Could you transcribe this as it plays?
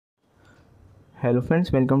Hello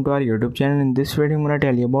friends, welcome to our YouTube channel. In this video I'm going to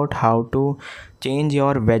tell you about how to change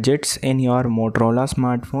your widgets in your Motorola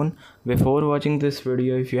smartphone. Before watching this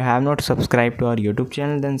video, if you have not subscribed to our YouTube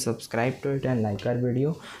channel, then subscribe to it and like our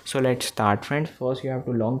video. So let's start friends. First you have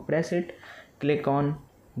to long press it, click on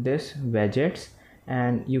this widgets,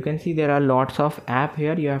 and you can see there are lots of app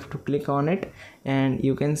here. You have to click on it and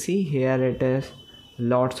you can see here it is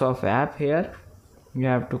lots of app here. You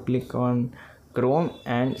have to click on Chrome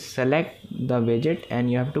and select the widget and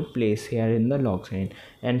you have to place here in the lock screen,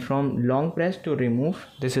 and from long press to remove.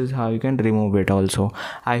 This is how you can remove it also.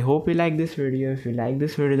 I hope you like this video. If you like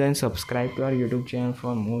this video, then subscribe to our YouTube channel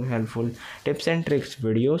for more helpful tips and tricks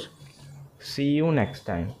videos. See you next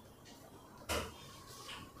time.